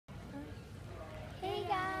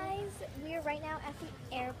we are right now at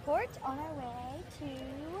the airport on our way to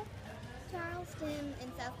Charleston in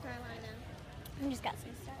South Carolina. We just got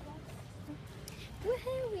some Starbucks.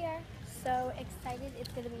 Woohoo! We are so excited. It's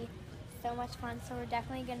going to be so much fun. So we're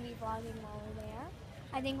definitely going to be vlogging while we're there.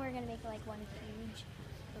 I think we're going to make like one huge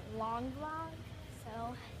long vlog.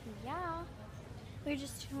 So yeah, we're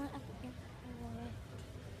just chilling at the airport.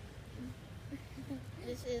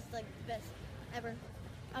 This is like the best ever.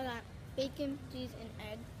 I got bacon, cheese, and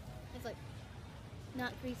egg. It's like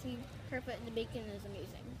not greasy, perfect. The bacon is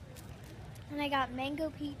amazing. And I got mango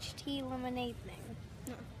peach tea lemonade thing.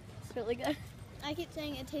 No. It's really good. I keep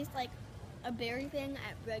saying it tastes like a berry thing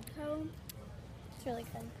at Redco. It's really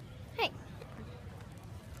good. Hey.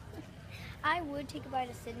 I would take a bite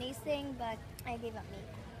of Sydney's thing, but I gave up meat.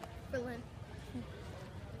 For Lynn.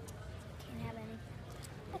 Can't have any.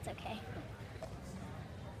 That's okay.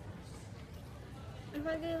 If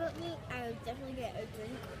I gave up meat, I would definitely get a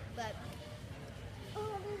drink, but...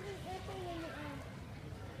 Oh, there's an airplane in the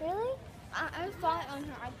air. Really? I saw it on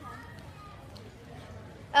her iPad.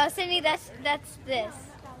 Oh, Sydney, that's this.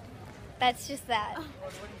 That's just that.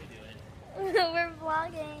 We're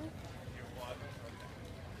vlogging.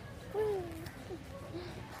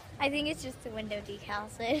 I think it's just the window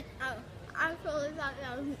decals. Oh, I totally thought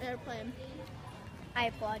that was an airplane. I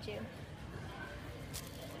applaud you.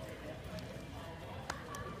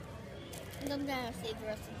 And I'm gonna save the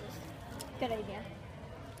rest of this. Good idea.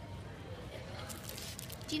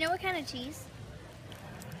 Do you know what kind of cheese?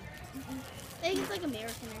 I think it's like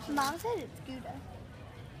American or something. Mom said it's Gouda.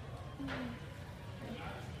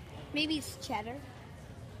 Maybe it's cheddar.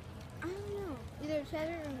 I don't know. Either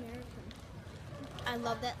cheddar or American. I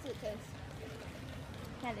love that suitcase.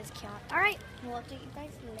 That is cute. Alright, we'll update you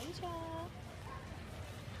guys later.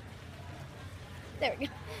 There we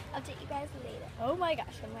go. Update you guys later. Oh my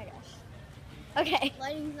gosh, oh my gosh. Okay.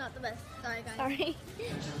 Lighting's not the best. Sorry, guys. Sorry.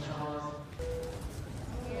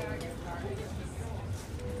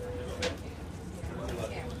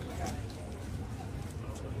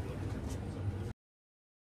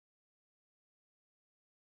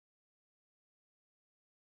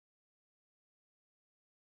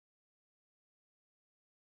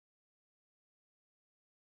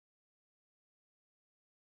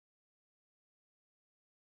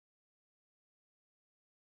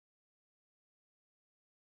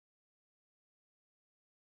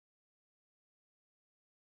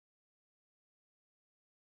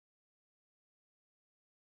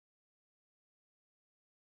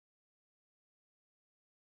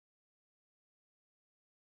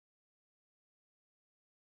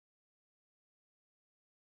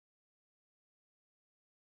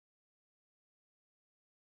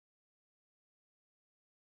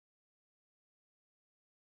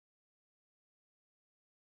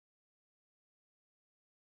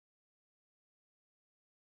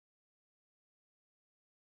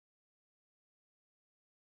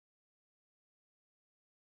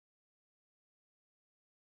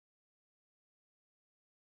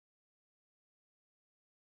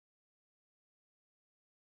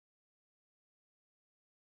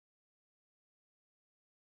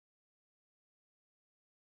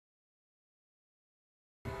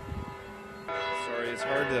 Sorry, it's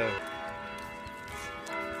hard to...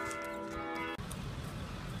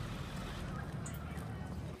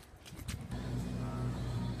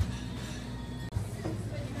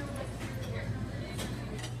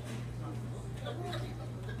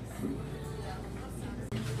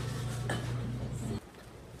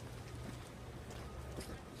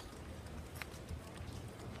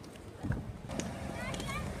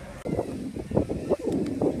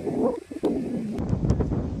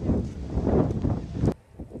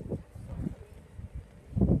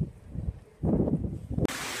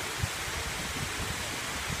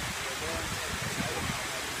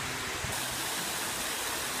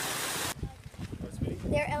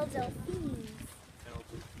 They're El Delphines.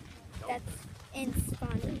 That's in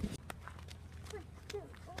Spanish.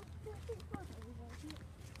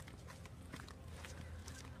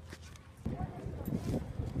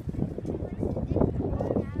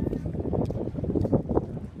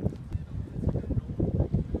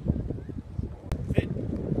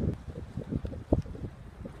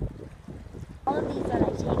 All of these that I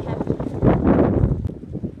take have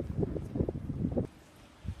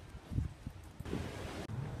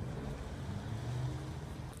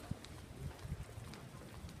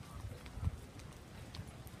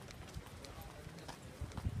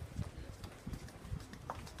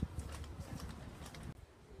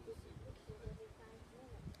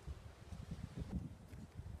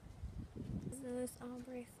the most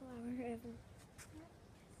ombre flower ever.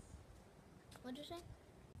 What'd you say?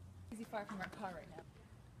 crazy far from our car right now.